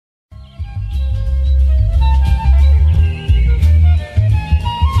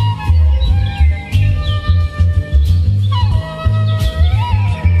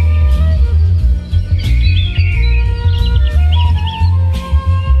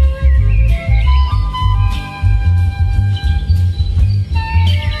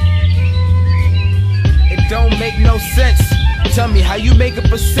How you make a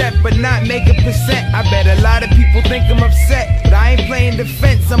percent but not make a percent? I bet a lot of people think I'm upset, but I ain't playing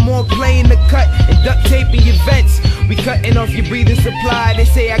defense. I'm more playing the cut and duct taping your vents. We cutting off your breathing supply. They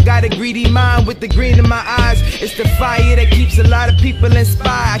say I got a greedy mind with the green in my eyes. It's the fire that keeps a lot of people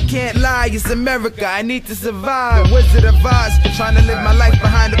inspired. I can't lie, it's America, I need to survive. The Wizard of Oz, trying to live my life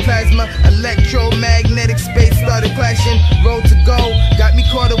behind the plasma. Electromagnetic space started clashing. Road to go, got me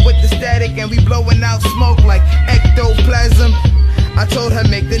caught up with the static, and we blowing out smoke like ectoplasm. I told her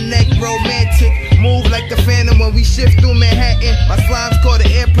make the neck romantic, move like the Phantom when we shift through Manhattan. My slimes caught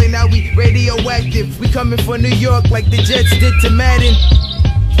an airplane, now we radioactive. We coming for New York like the Jets did to Madden.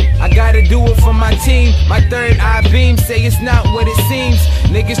 I gotta do it for my team. My third eye beam say it's not what it seems.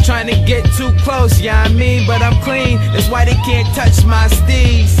 Niggas trying to get too close, yeah I mean, but I'm clean. That's why they can't touch my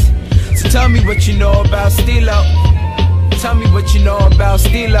STEEZ. So tell me what you know about Steelo. Tell me what you know about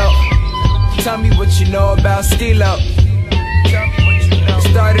Steelo. Tell me what you know about Steelo. Tell me what you know.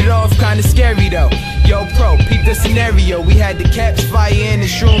 Started off kinda scary though. Yo, pro, peep the scenario. We had the caps fire and the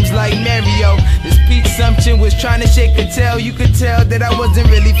shrooms like Mario. This peach sumption was trying to shake a tail. You could tell that I wasn't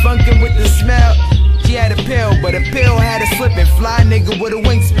really funkin' with the smell. She had a pill, but a pill had a slip and fly nigga with a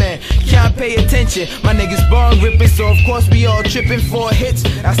wingspan. Can't pay attention, my niggas bong ripping, so of course we all tripping for hits.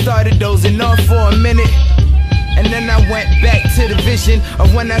 I started dozing off for a minute, and then I went back to the vision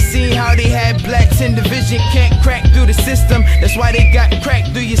of when I seen how they had blacks in division. Can't crack through the system, that's why they got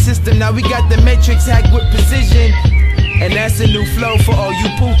cracked through your system. Now we got the matrix hacked with precision. And that's a new flow for all you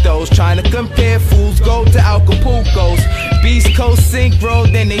putos trying to compare fools gold to Acapulco's. Beast Coast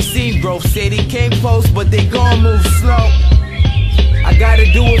synchro, then they seen growth. Say they came close, but they gon' move slow. I gotta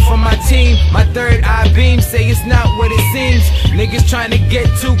do it for my team. My third eye beam say it's not what it seems. Niggas trying to get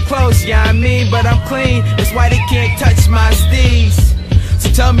too close, yeah I mean, but I'm clean. That's why they can't touch my STEEZ. So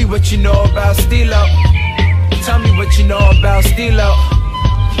tell me what you know about Steelo. Tell me what you know about Steelo.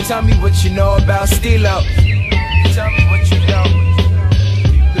 Tell me what you know about Steelo. Tell me what you know.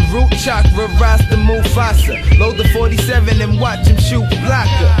 The root chakra, Rasta Mufasa. Load the 47 and watch him shoot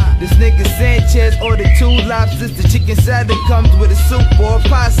blocker. This nigga Sanchez ordered 2 lobsters. The chicken salad comes with a soup or a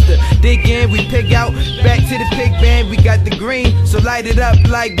pasta. Dig in, we pig out, back to the pig band. We got the green, so light it up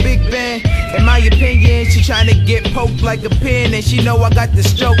like Big Ben. In my opinion, she tryna get poked like a pin, and she know I got the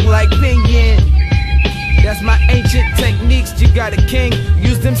stroke like Pinion. That's my ancient techniques, you got a king.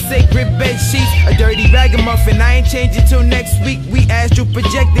 Use them sacred bed sheets, a dirty ragamuffin. I ain't changing till next week. We astral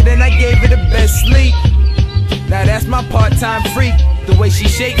projected and I gave her the best sleep. Now that's my part-time freak. The way she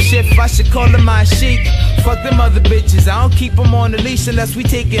shape shift, I should call her my chic. Fuck them other bitches, I don't keep them on the leash unless we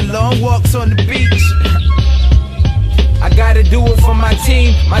taking long walks on the beach. I gotta do it for my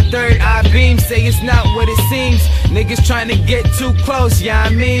team. My third eye beam say it's not what it seems. Niggas trying to get too close, yeah I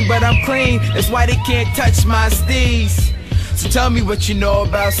mean, but I'm clean. That's why they can't touch my STEEZ. So tell me what you know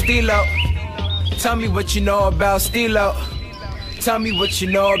about Steelo. Tell me what you know about Steelo. Tell me what you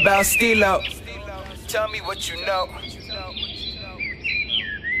know about Steelo. Tell me what you know.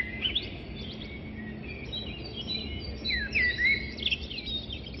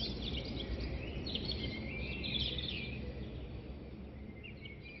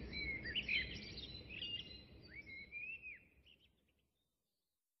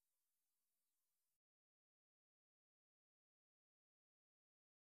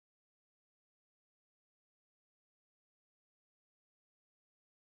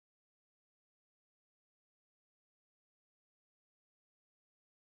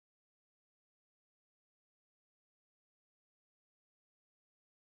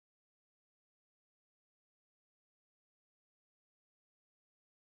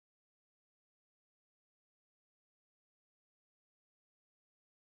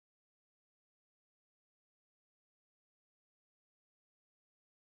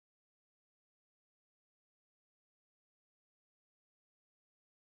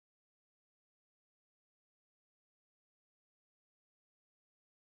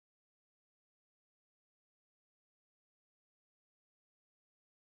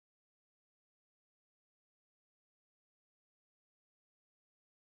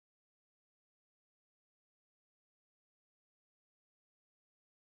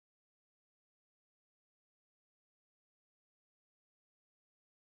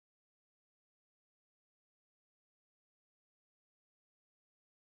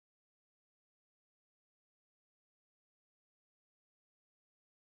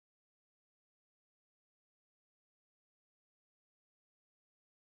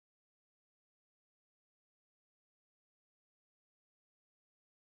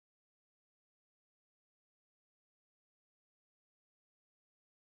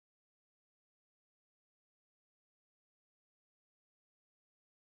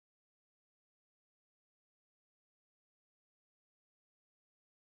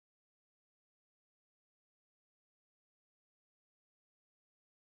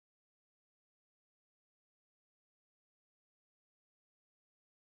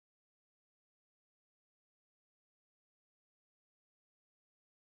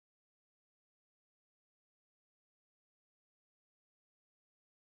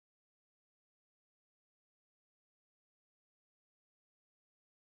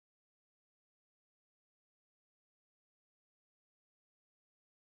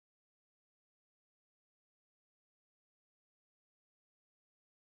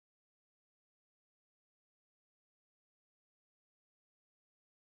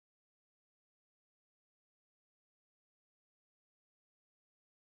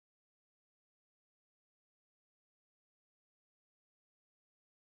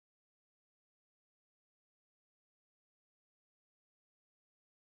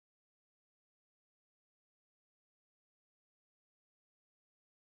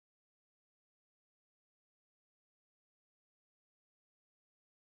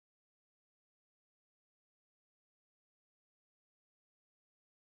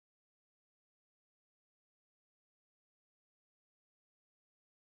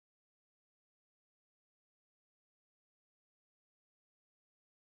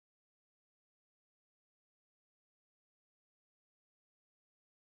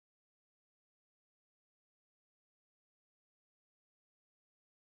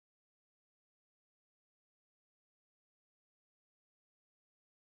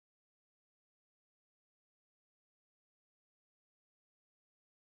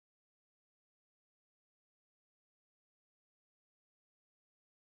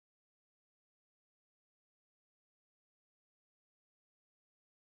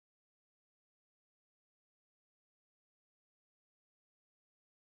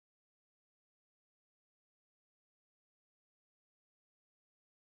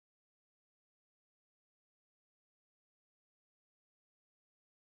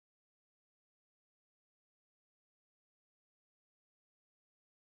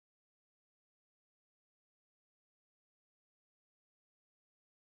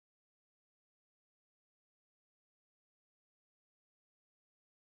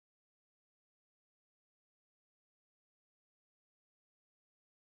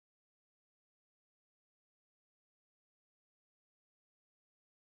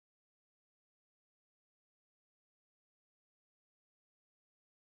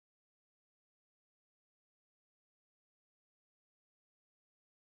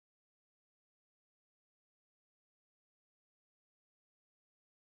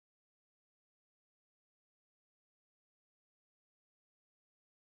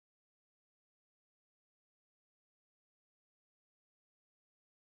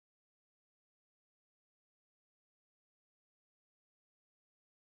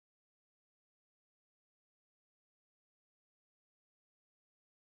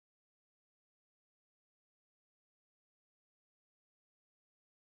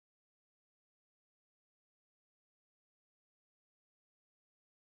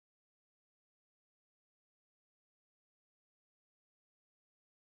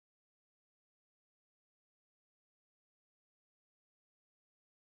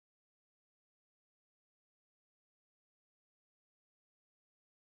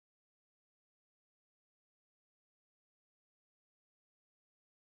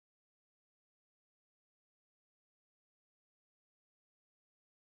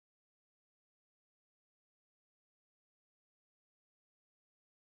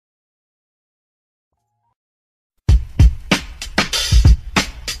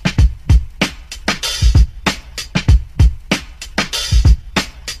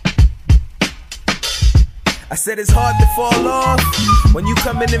 I said it's hard to fall off when you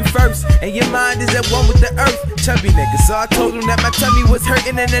coming in first and your mind is at one with the earth. Chubby nigga, so I told them that my tummy was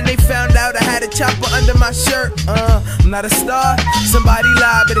hurting, and then they found out I had a chopper under my shirt. I'm not a star, somebody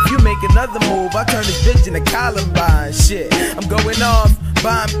lied, but if you make another move, I'll turn this bitch into Columbine. Shit, I'm going off,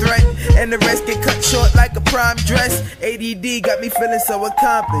 bomb threat, and the rest get cut short like a prime dress. ADD got me feeling so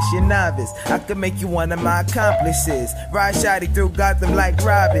accomplished. You're novice, I could make you one of my accomplices. Ride shotty through Gotham like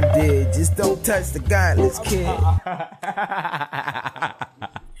Robin did. Just don't touch the gauntlets, kid.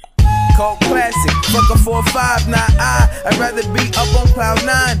 Cult classic, fuck a 4-5, nah, I'd rather be up on cloud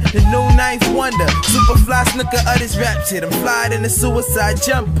 9. The new ninth wonder, super fly snooker of this rap shit. I'm fly than a suicide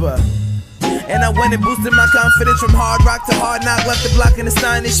jumper. And I went and boosted my confidence from hard rock to hard knock, left the block in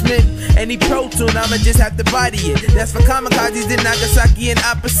astonishment. Any pro tune, I'ma just have to body it. That's for kamikazes in Nagasaki and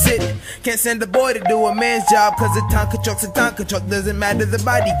opposite. Can't send a boy to do a man's job, cause a Tonka truck doesn't matter the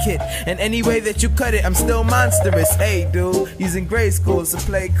body kit. And any way that you cut it, I'm still monstrous. Hey dude, he's in grade school, so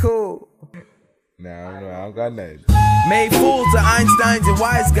play cool. Nah, I don't got nothing. Made fools of Einsteins and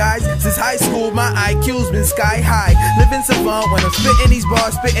wise guys. Since high school, my IQ's been sky high. Living savant when I'm spitting these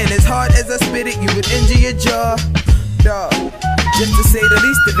bars, spitting as hard as I spit it, you would injure your jaw. Dog, just to say the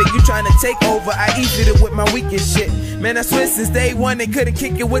least of it, you trying to take over, I eat it with my weakest shit. Man, I swear since day one they couldn't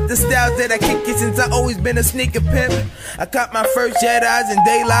kick it with the styles that I kick it, since I always been a sneaker pimp. I caught my first Jedi's and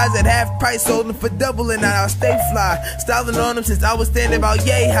daylights at half price, sold them for double, and I'll stay fly. Styling on them since I was standing about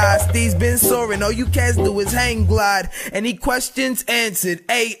yay high. STEEZ been soaring, all you cats do is hang glide. Any questions answered,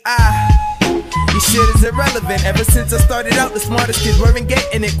 AI. Your shit is irrelevant. Ever since I started out, the smartest kids weren't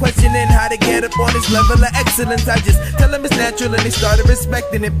getting it, questioning how to get up on this level of excellence. I just tell them it's natural and they started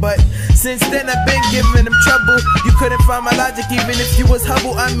respecting it. But since then I've been giving them trouble. You couldn't find my logic even if you was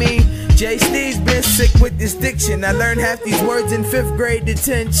Hubble. I mean, STEEZ been sick with this diction. I learned half these words in 5th grade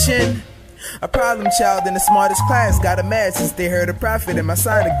detention. A problem child in the smartest class got a mad since they heard a prophet in my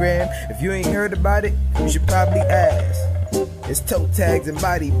sonogram. If you ain't heard about it, you should probably ask. It's toe tags and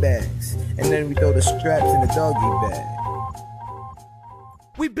body bags, and then we throw the straps in the doggy bag.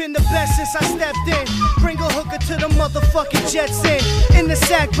 We been the best since I stepped in. Bring a hooker to the motherfucking Jets in. In the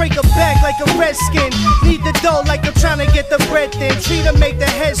sack, break a back like a redskin. Need the dough like I'm trying to get the bread thin. Treat her, make the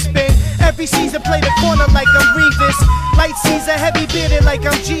head spin. Every season play the corner like I'm Revis. Light season, heavy bearded like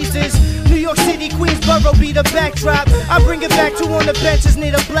I'm Jesus. New York City, Queensboro be the backdrop. I bring it back to on the benches,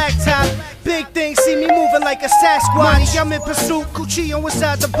 need a black top. Big things, see me moving like a Sasquatch. Money, I'm in pursuit, Cuchillo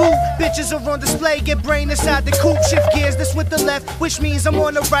inside the boot. Bitches are on display, get brain inside the coupe. Shift gears, this with the left, which means I'm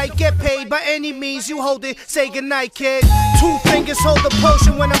on the right. Get paid by any means, you hold it, say goodnight, kid. 2 fingers hold the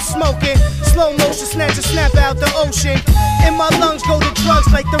potion when I'm smoking. Slow motion, snatch a snap out the ocean. In my lungs go the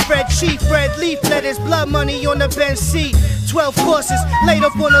drugs like the red chief. Red leaf lettuce, blood money on the bench seat. 12 courses laid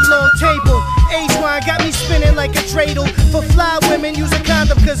up on a long table. Age wine got me spinning like a dreidel. For fly women, use a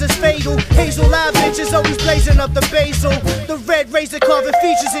condom cause it's fatal. Hazel eye bitches always blazing up the basil. The red razor carving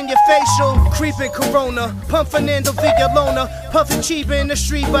features in your facial. Creeping Corona, pump Fernando Villalona. Puffin' Chiba in the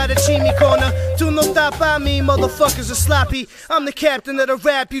street by the Chimi corner. Do no stop by me, motherfuckers are sloppy. I'm the captain of the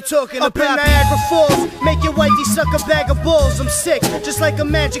rap you talking about. Up in Niagara Falls, make your wifey suck a bag of balls. I'm sick, just like a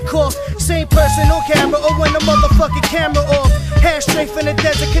magic cough. Same person on camera or when the motherfucking camera off. Hair straight from the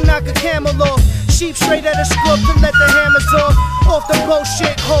desert can knock a camel off. Sheep straight at a scrub to let the hammers off. Off the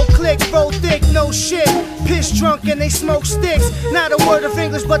bullshit, whole click, roll thick, no shit. Piss drunk and they smoke sticks. Not a word of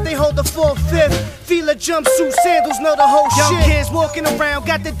English, but they hold the 4/5. Fila jumpsuit, sandals, know the whole shit. Young kids walking around,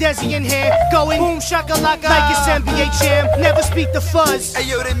 got the Desi in hand. Going boom shakalaka like it's NBA jam. Never speak the fuzz. Hey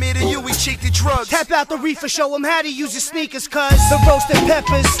yo, they me and you, we cheek the drugs. Tap out the reefer, show them how to use your sneakers, cuz. The roasted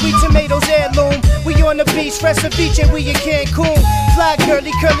peppers, sweet tomatoes, heirloom. We on the beach, fresh ceviche, we in Cancun. Fly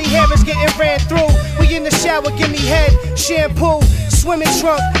girly, curly hair is getting ran through. We in the shower, give me head, shampoo. Swimming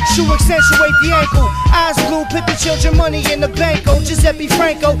trunk, shoe accentuate the ankle. Eyes blue, put the children money in the banko. Giuseppe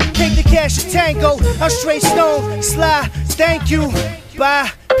Franco, take the cash to tango. I'm straight stone, sly, thank you. Bye,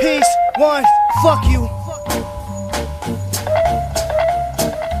 peace, one, fuck you.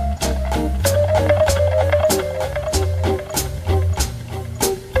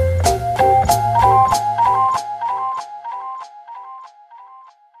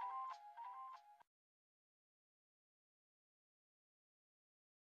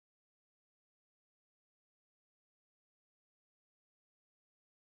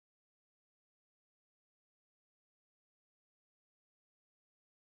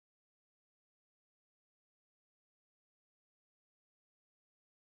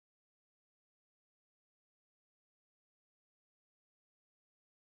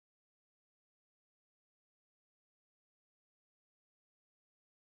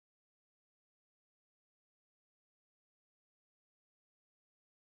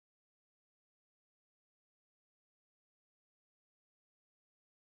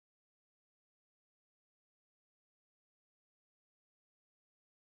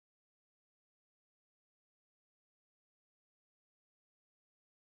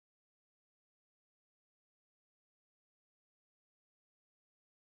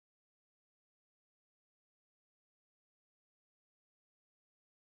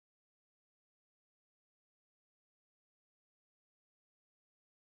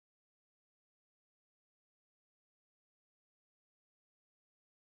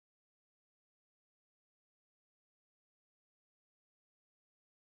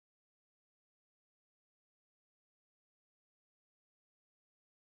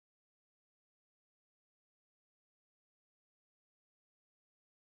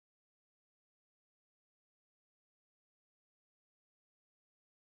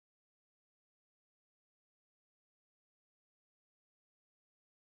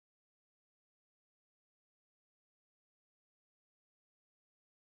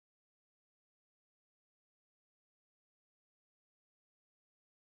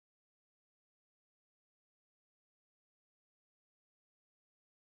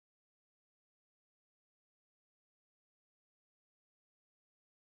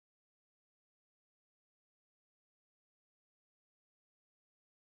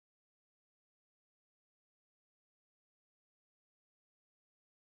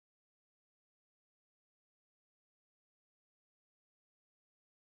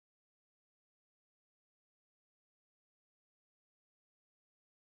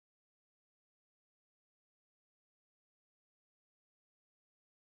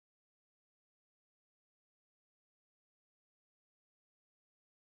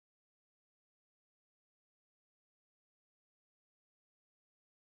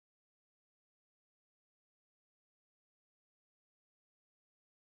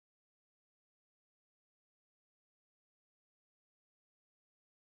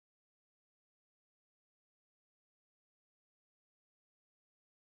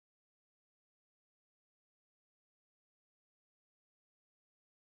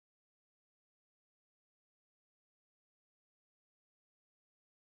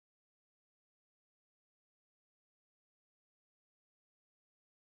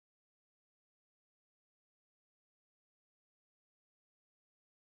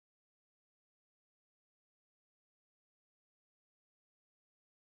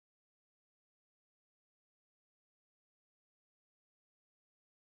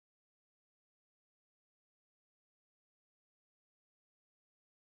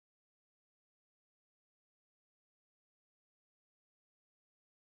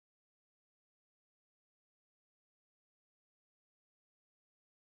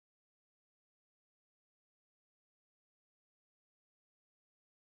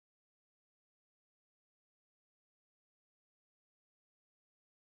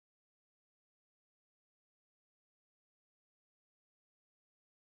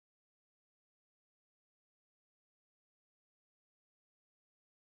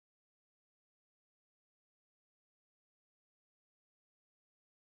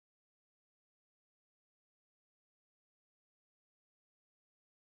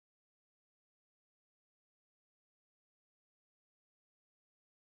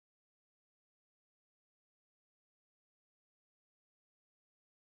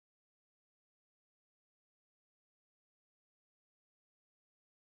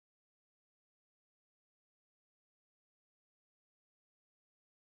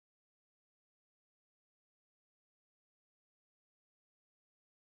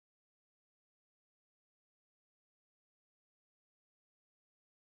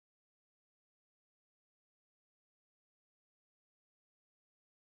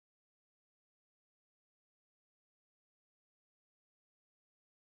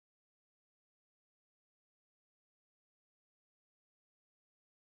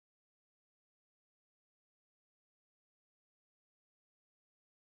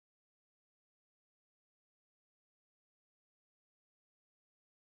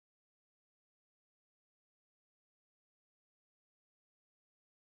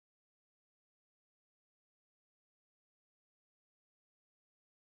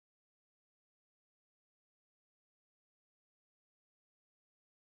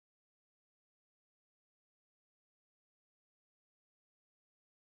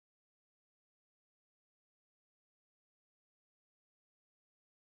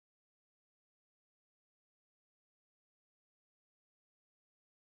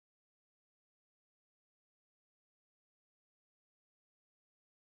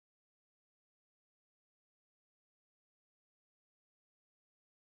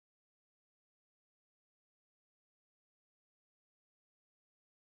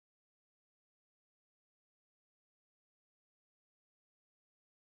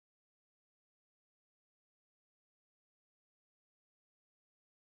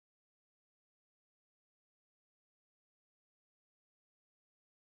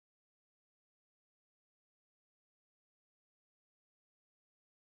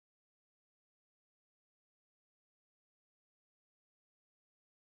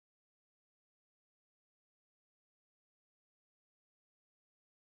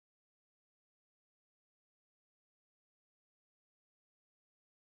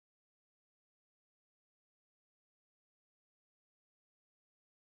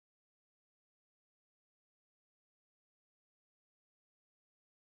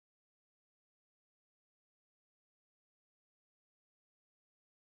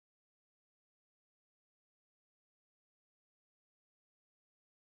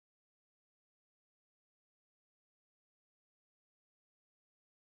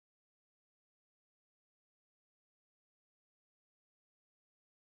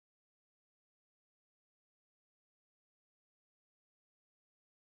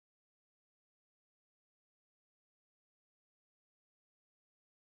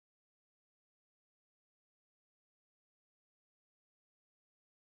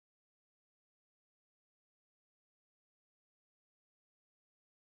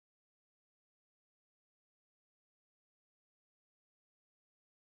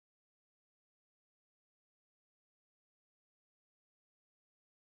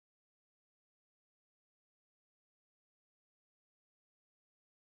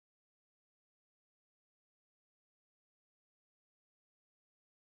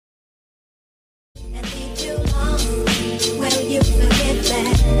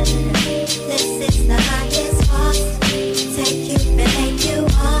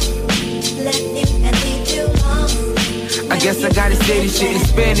 guess I gotta say this shit in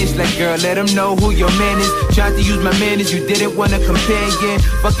Spanish. Like, girl, let them know who your man is. Tried to use my manners, you didn't want a companion.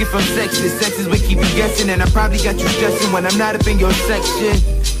 Fuck it from sex is what keep you guessing. And I probably got you stressing when I'm not up in your section.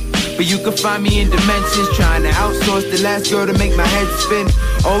 But you can find me in dimensions, trying to outsource the last girl to make my head spin.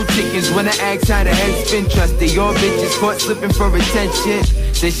 Old chickens wanna ask how the head spin. Trust they all bitches caught slipping for attention.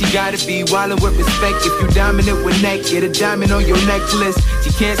 Say she gotta be wildin' with respect. If you dominant with neck, get a diamond on your necklace.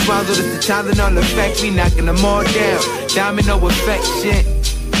 She can't swallow this, the Tylenol effect. We knocking them all down, domino affection.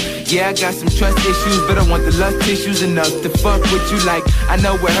 Yeah, I got some trust issues, but I want the lust tissues enough to fuck with you. Like, I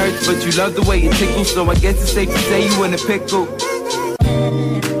know it hurts, but you love the way it tickles. So I guess it's safe to say you in a pickle.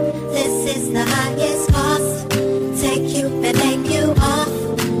 This is the highest cost. Take you and take you off.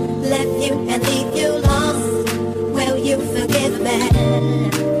 Left you and leave you lost. Will you forgive me?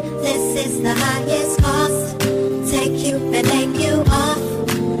 This is the highest cost. Take you and take you off.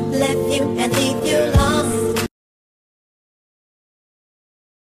 Left you and leave you lost.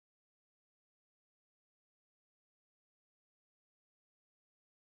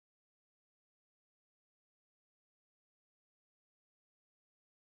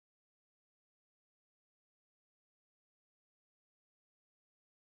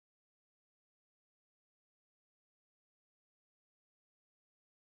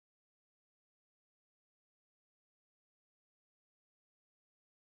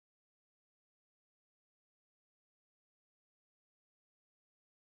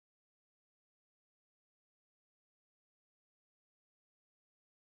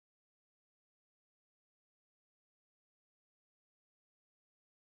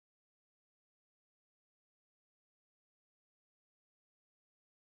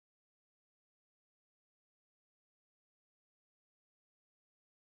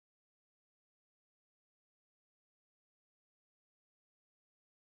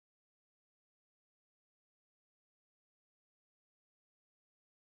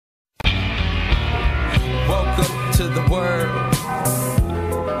 Welcome to the world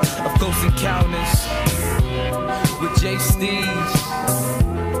of Close Encounters with STEEZ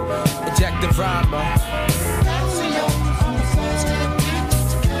and Jakk the Rhymer.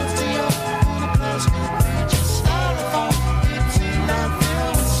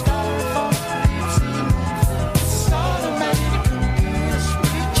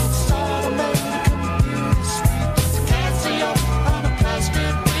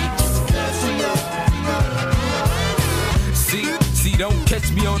 Don't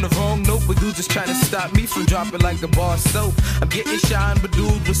catch me on the wrong note, but dudes just trying to stop me from dropping like a bar soap. I'm getting shine, but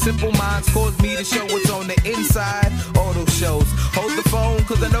dudes with simple minds cause me to show what's on the inside. All those shows, hold the phone,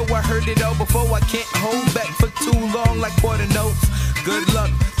 cause I know I heard it all before. I can't hold back for too long like quarter notes. Good luck,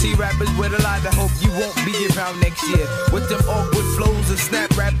 T-rappers with a lot of hope. You won't be around next year with them awkward flows and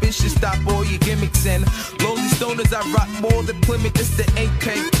snap rapping. Should stop all your gimmicks and lonely stoners. I rock more than Plymouth. It's the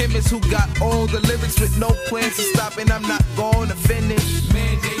ink-pen chemists who got all the lyrics with no plans to stop, and I'm not gonna finish.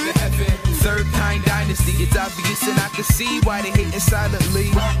 Mandate to heaven, third kind dynasty. It's obvious and I can see why they hating silently.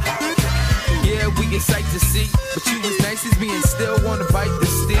 Yeah, we get sight to see, but you as nice as me and still wanna bite the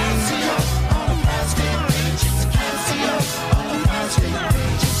steam.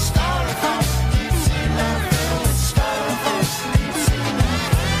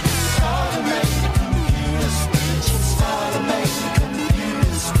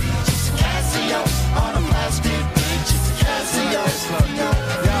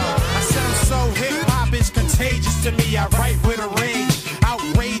 To me, I write with a rage,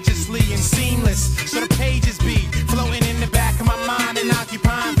 outrageously and seamless. So the pages be floating in the back of my mind and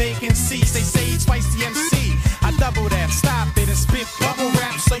occupying vacant seats. They say twice the MC. I double that, stop it, and spit bubble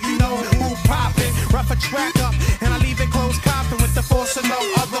rap so you know who pop it. Rough a track up, and I leave it closed coffin with the force of no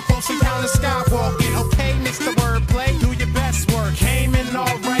other close encounter skywalking. Okay, Mr. Wordplay, do your best work. Came in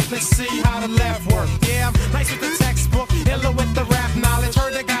alright, let's see how the left work. Yeah, I'm nice with the textbook, illa with the rap knowledge.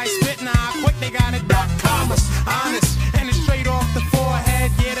 Heard the guy spit, now how quick they got it. Honest, and it's straight off the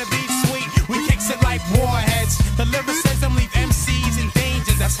forehead. Yeah, the beat's sweet, we kicks it like warheads. The lyricism leave MCs in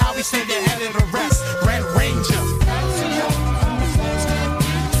danger. That's how we stay ahead of the rest. Red Ranger.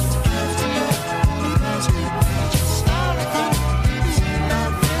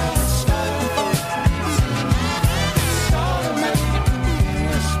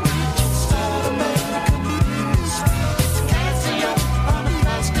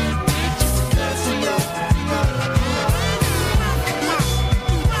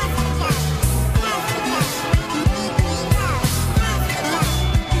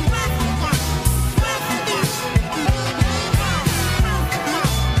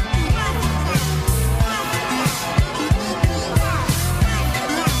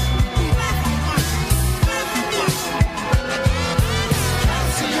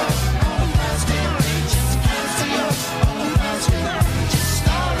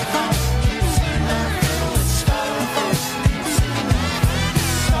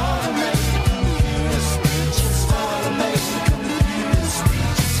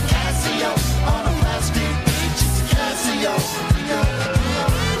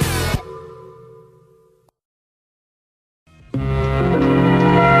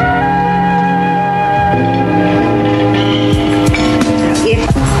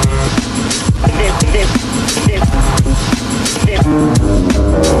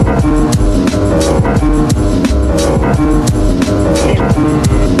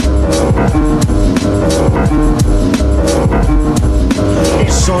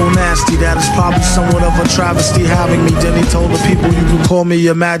 somewhat of a travesty having me. Then he told the people, you can call me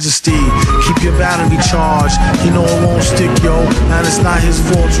your majesty. Keep your battery charged, you know it won't stick, yo. And it's not his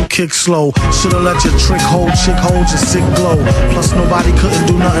fault you kick slow. Should've let your chick hold your sick glow. Plus nobody couldn't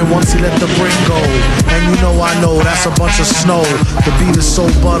do nothing once he let the brick go. And you know I know that's a bunch of snow. The beat is so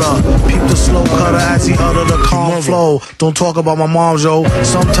butter. Peep the slow cutter as he utter the calm flow. Don't talk about my mom, yo.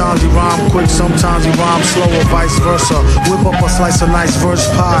 Sometimes he rhyme quick, sometimes he rhyme slow, or vice versa. Whip up a slice of nice verse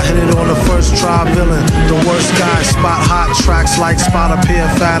pie, hit it on the first try. Villain, the worst guy. Spot hot tracks like spot a pair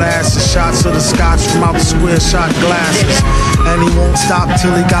of fat asses. Shots of the scotch from out the square shot glasses. And he won't stop till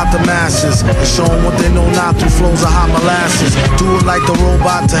he got the masses. And show them what they know not through flows of hot molasses. Do it like the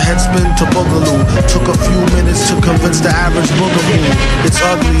robot to headspin to boogaloo. Took a few minutes to convince the average boogaloo. It's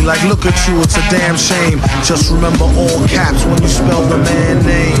ugly, like look at you, it's a damn shame. Just remember all caps when you spell the man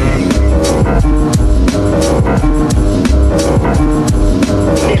name.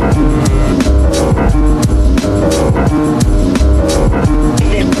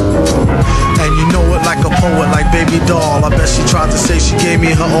 And you know it like a poet, like baby doll. I bet she tried to say she gave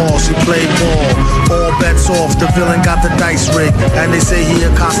me her all. She played ball, all bets off. The villain got the dice rigged, and they say he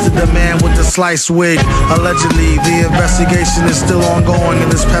accosted the man with the sliced wig. Allegedly, the investigation is still ongoing. In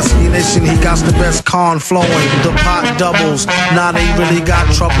this pesky nation, he got the best con flowing. The pot doubles, now they really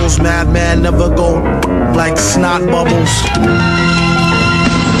got troubles. Madman never go like snot bubbles.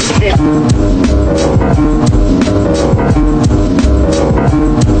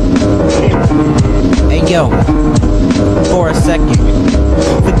 Hey yo, for a second,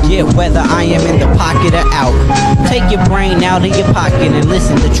 forget whether I am in the pocket or out. Take your brain out of your pocket and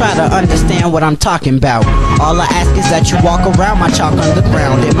listen to try to understand what I'm talking about. All I ask is that you walk around my chalk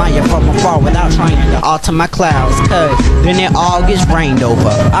underground, admire from afar without trying to alter my clouds. Cause then it all gets rained over.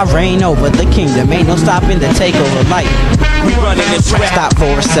 I reign over the kingdom, ain't no stopping the takeover. Like we running this rap. Stop for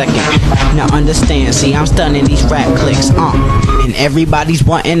a second. Now understand, see I'm stunning these rap clicks, and everybody's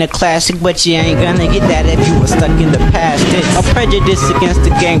wanting a classic, but you ain't gonna get that if you were stuck in the past. It's a prejudice against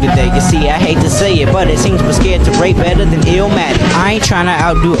the game today. You see, I hate to say it, but it seems we're scared to rate better than Illmatic. I ain't trying to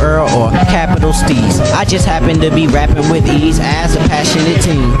outdo Earl or capital STEEZ. I just happen to be rapping with ease as a passionate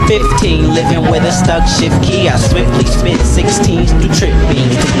teen. 15, living with a stuck shift key. I swiftly spit 16s through trip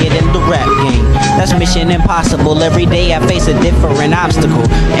beams to get in the rap game. That's mission impossible. Every day I face a different obstacle.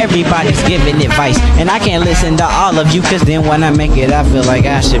 Everybody's giving advice, and I can't listen to all of you, cause then when I make it, I feel like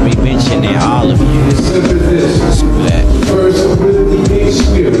I should be mentioning all of you. First with the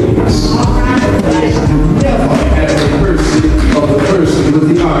experience. Never at the mercy of the person with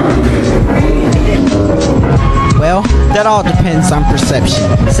the argument. Well, that all depends on perception.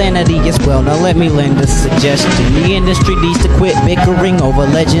 Sanity as well. Now let me lend a suggestion. The industry needs to quit bickering over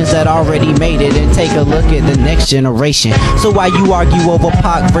legends that already made it and take a look at the next generation. So while you argue over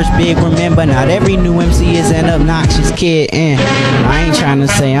Pac versus Big, remember not every new MC is an obnoxious kid. And I ain't trying to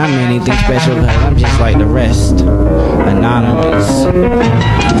say I'm anything special, but I'm just like the rest. Anonymous.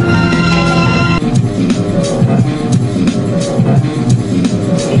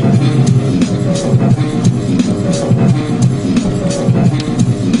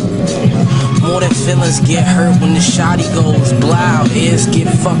 Feelings get hurt when the shotty goes. Blow, ears get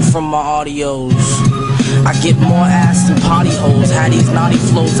fucked from my audios. I get more ass than potty holes. Had these naughty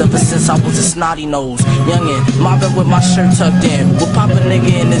flows ever since I was a snotty nose. Youngin', mobbing with my shirt tucked in. Would pop a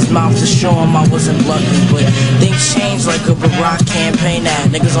nigga in his mouth to show him I wasn't bluffing. But things change like a Barack campaign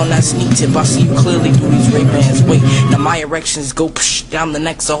ad. Niggas on that sneak tip, I see you clearly through these Ray-Bans. Wait, now my erections go psh, down the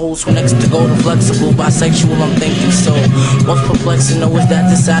neck. So hoes who next to go to flexible, bisexual, I'm thinking so. What's perplexing though is that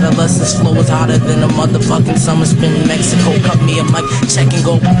this adolescence flow is hotter than a motherfucking summer spin in Mexico. Cut me a mic, check and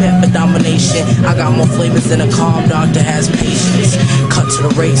go, prepare for domination. I got more flavors than a calm doctor has patience. Cut to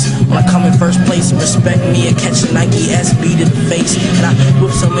the race, when I come in first place, respect me and catch a Nike SB to the face. And I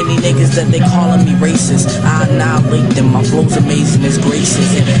whip so many niggas that they calling me racist. I annihilate them, my flow's amazing as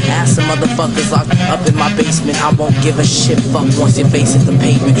graces. And ask some motherfuckers locked up in my basement, I won't give a shit, fuck once your face hit the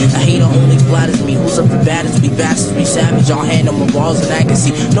pavement. A hater only flatters me, who's up the baddest? We bastards, we savage, y'all hand on my balls and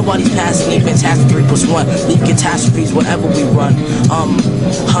accuracy. Nobody's passing me, fantastic 3+1. Leave catastrophes wherever we run.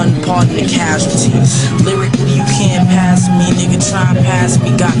 Hun, pardon the casualties. Lyrically, you can't pass me, nigga. Try and pass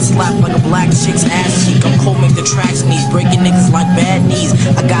me. Got slapped like a black chick's ass cheek. I'm cold, make the tracks knees, breaking niggas like bad knees.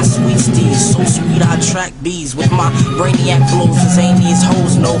 I got sweet steez, so sweet I attract bees with my brainiac flows. As ain't these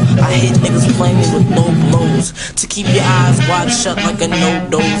hoes know I hit niggas plainly with low blows. To keep your eyes wide shut like a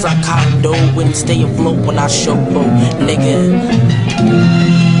no-dose. I cock dough and stay afloat when I show low, nigga.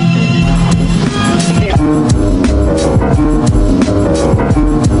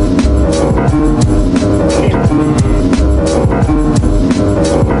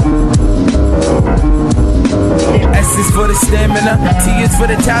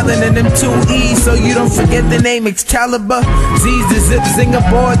 forget the name Excalibur. Z's the zip zinger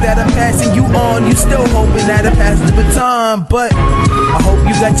board that I'm passing you on. You still hoping that I pass the baton, but I hope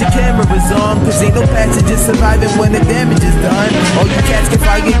you got your cameras on, cause ain't no passengers surviving when the damage is done. All you cats can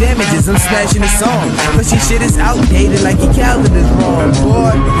file your damages, I'm smashing the song. Plus your shit is outdated like your calendar's wrong,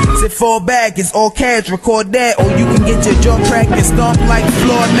 boy. Sit fall back, it's all cash, record that. Or you can get your jaw cracked and stomp like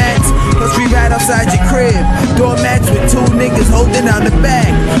floor mats. Plus we ride outside your crib, doormats with two niggas holding down the back.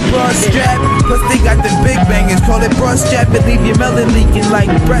 Broad strap, plus they got the big bangers, call it broad strap and leave your melon leaking like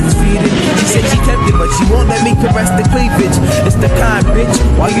breastfeeding. She said she tempted but she won't let me caress the cleavage. It's the kind, bitch,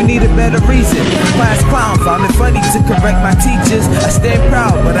 why you need a better reason? Class clown found it funny to correct my teachers. I stand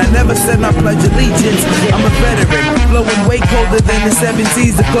proud but I never said I pledge allegiance. I'm a veteran, blowing way colder than the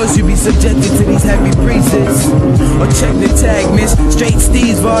 70s. Of course you be subjected to these heavy breezes. Or check the tag, miss, straight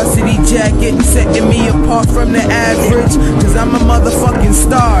STEEZ varsity jacket, setting me apart from the average, cause I'm a motherfucking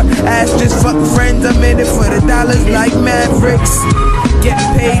star. Asterisk, fuck friends, I'm in it for the dollars like Mavericks. Get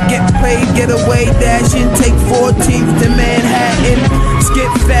paid, get away, dashing, take 14th to Manhattan. Skip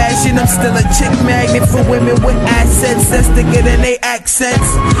fashion, I'm still a chick magnet for women with assets that's thicker than they accents.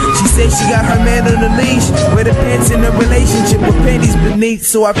 She said she got her man on a leash, with her pants in a relationship with panties beneath.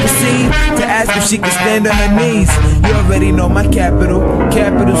 So I proceed to ask if she can stand on her knees. You already know my capital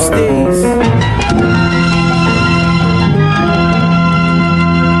STEEZ.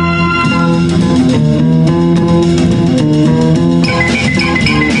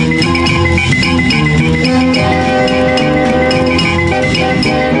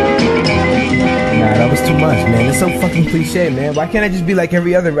 Too much, man. It's so fucking cliche, man. Why can't I just be like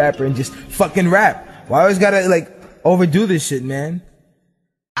every other rapper and just fucking rap? Why I always gotta like overdo this shit, man?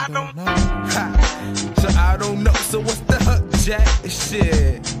 I don't know. So I don't know. So what's the hook, Jack?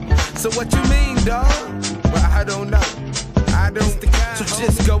 Shit. So what you mean, dog? Well, I don't know. I don't. So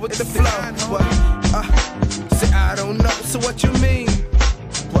just go with the flow. What? Say I don't know. So what you mean?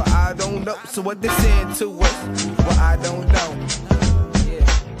 Well, I don't know. So what they saying to us? Well, I don't know.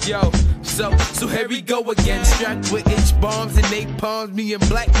 Yo, so here we go again, strapped with H-bombs and 8 palms. Me and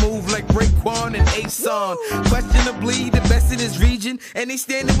Black move like Raekwon and A-Song. Questionably the best in his region, and they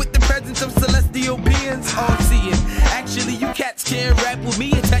standing with the presence of celestial beings. All seeing, actually you cats can't rap with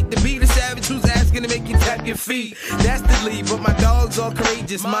me. Attack the beat, a savage who's asking to make you tap your feet. Dastardly, but my dogs all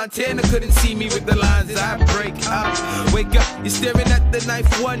courageous. Montana couldn't see me with the lines I break up. Wake up, you're staring at the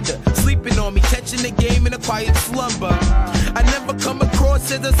knife wonder, sleeping on me, catching the game in a quiet slumber. I never come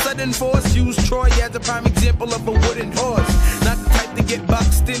across as a sudden force. Use Troy as a prime example of a wooden horse. Not the type to get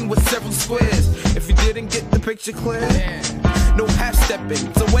boxed in with several squares. If you didn't get the picture clear, no half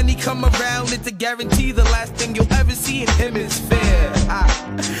stepping. So when he come around, it's a guarantee the last thing you'll ever see in him is fear.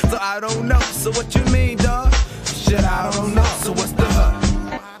 So I don't know. So what you mean, dawg? Shit, I don't know. So what's the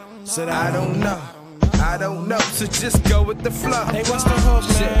hook? Said I don't know. I don't know. So just go with the flow. Hey, what's the hook,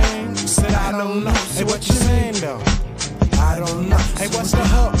 man? Said I don't know. Hey, what you saying though? I don't know. Hey, what's the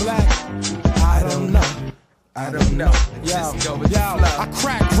hook, Black? I don't know. I don't know. Just go with the flow. I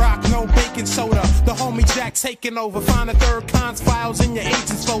crack rock, no baking soda. The homie Jakk taking over. Find the third cons files in your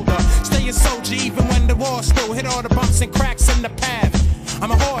agent's folder. Stay a soldier even when the war's through. Hit all the bumps and cracks in the path. I'm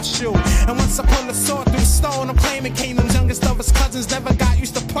a horseshoe, and once I pull a sword through stone, I'm claiming kingdoms. Youngest of his cousins never got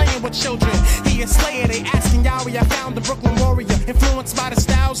used to playing with children. He a slayer, they asking Yowie. I found the Brooklyn warrior, influenced by the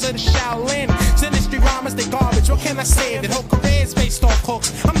styles of the Shaolin. Industry rhymers, they garbage. What can I say? That whole career is based off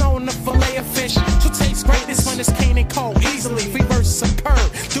hooks. I'm known to fillet a fish, so taste greatness when it's cane and cold. Easily, free verse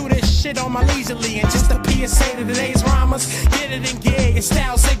superb. Do this shit on my leisurely, and just a PSA to today's rhymers. Get it in gear, your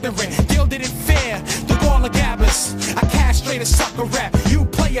style's ignorant. Gilded and fair, the Gala Gabblers. I castrate a sucker rap. You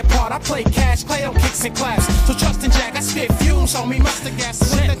play your part, I play cash, play on kicks and claps. So trust in Jakk, I spit fumes, homie, mustard gas.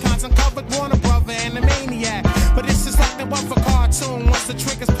 With the cons uncovered, Warner Brother and the Maniac. But this is like the one for cartoon. Once the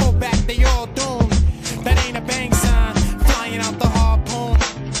triggers pull back, they all doomed.